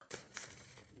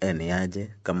Ni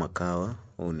aje kama kawa,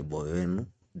 huu ni boy wenu,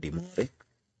 Dimore,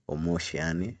 Omoshi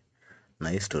yani. Na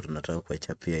hii story nataka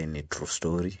kuwachapia hii ni true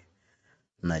story.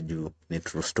 Na juu ni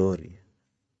true story,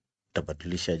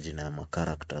 tabadilisha jina ya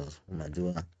characters.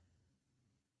 Unajua,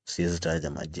 siwezi taja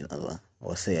majina za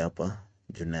wasee hapa,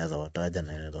 juu naweza wataja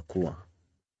na inaweza kuwa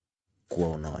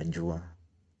unawajua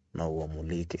na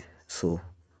uwamulike. So,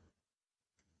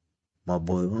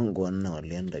 maboy wangu 4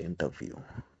 walienda interview.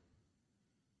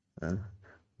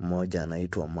 Mmoja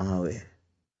anaitwa Mawe,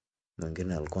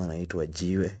 mwingine alikuwa anaitwa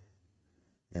Jiwe,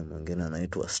 mwingine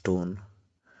anaitwa Stone,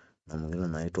 na mwingine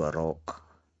anaitwa Rock.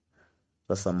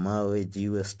 Sasa Mawe,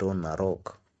 Jiwe, Stone na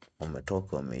Rock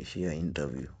wametoka wameishia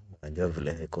interview. Unajua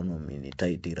vile economy ni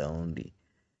tight raundi,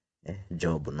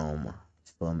 job noma.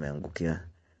 So wameangukia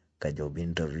ka job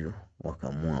interview,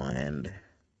 wakaamua waende.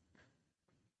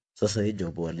 Sasa hii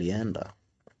job walienda,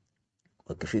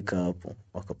 wakifika hapo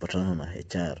wakapatana na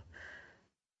HR.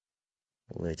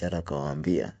 HR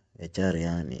akawaambia, HR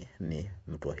yani ni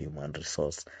mtu wa human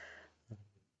resource,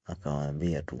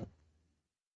 akawaambia tu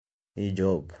hii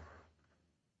job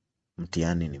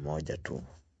mtihani ni moja tu,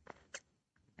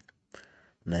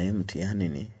 na hii mtihani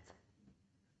ni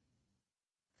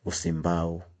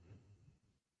usimbao.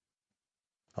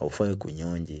 Haufai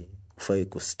kunyonji, hufai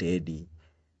kustedi,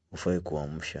 hufai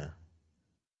kuamsha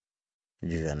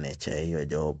juu ya nature ya hiyo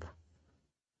job.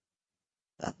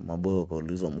 Maboy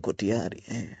wakaulizwa mko tayari?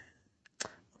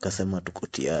 Wakasema tuko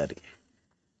tayari.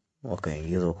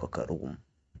 Wakaingizwa kwa karumu.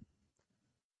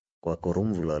 Kwa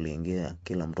karumu vile waliingia,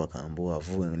 kila mtu akaambiwa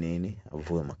avue nini?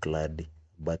 Avue makladi,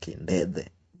 baki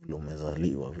ndethe vile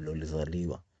umezaliwa, vile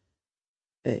ulizaliwa.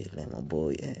 Ile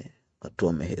maboy watu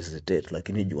wamehesitate,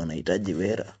 lakini juu wanahitaji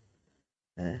wera.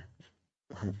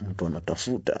 Mtu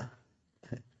anatafuta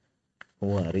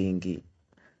huwa ringi.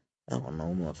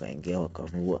 Wanaume wakaingia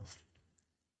wakavua.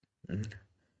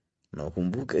 Na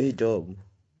ukumbuke hii job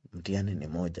mtihani ni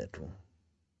moja tu,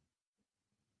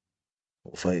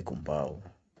 hufai kumbao.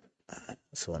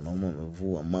 So wanaume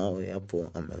wamevua. Mawe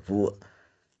hapo amevua,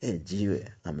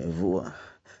 Jiwe amevua,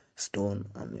 Stone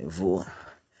amevua,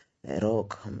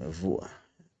 Rock amevua.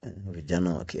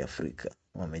 Vijana wa Kiafrika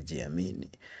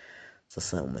wamejiamini.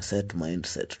 Sasa umeset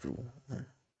mindset tu,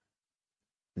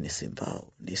 ni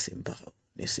simbao, ni simbao,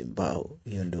 ni simbao.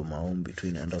 Hiyo ndio maombi tu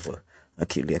inaenda kwa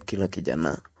akili ya kila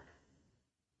kijana.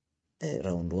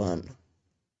 Round 1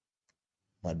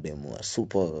 mademu wa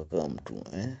super wakakaa mtu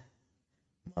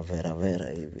mavera vera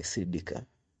hivi sidika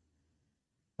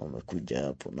wamekuja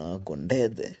hapo na wako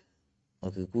ndethe.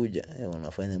 Wakikuja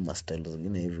wanafanya mastyle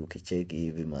zingine hivi, ukicheki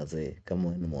hivi mazee, kama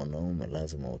wewe ni mwanaume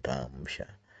lazima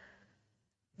utaamsha.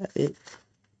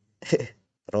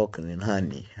 Rock ni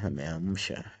nani?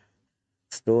 Ameamsha.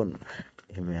 Stone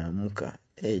imeamka.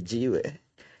 Jiwe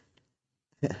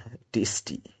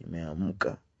tisti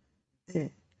imeamka.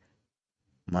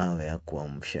 Mawe ya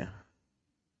kuamsha.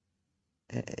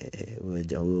 Huyo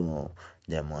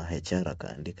jamaa wa HR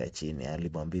akaandika chini,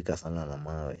 alibambika sana na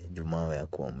Mawe, juu Mawe ya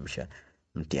kuamsha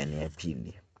mtihani ya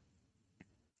pili.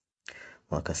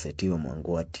 Wakasetiwa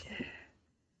mangwati,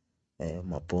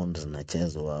 mapons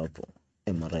zinachezwa hapo.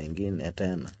 Mara ingine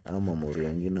tena ama muri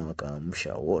wengine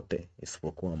wakaamsha wote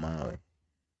isipokuwa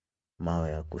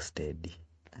Mawe ya kustedi.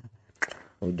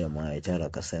 Huyo jamaa wa HR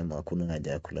akasema hakuna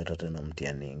haja ya kuleta tena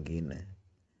mtihani ingine,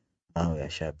 Mawe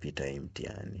ashapita hii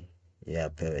mtihani, yeye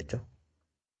apewe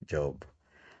job.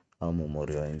 Ama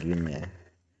muri wengine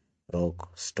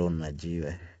Rock, Stone na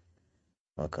Jiwe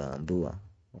wakaambiwa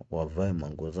wavae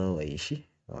manguo zao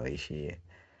waishie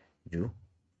juu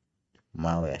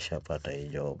Mawe ashapata hii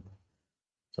job.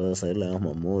 Sasa ile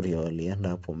mamuri walienda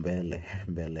hapo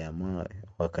mbele ya Mawe,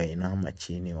 wakainama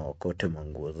chini waokote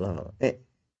manguo zao.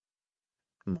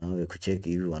 Mawe kucheki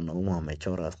hivi wanaume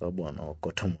wamechora sababu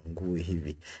wanaokota manguo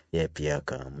hivi, yeye pia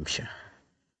akaamsha.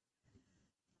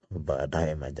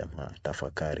 Baadaye majamaa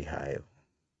tafakari hayo.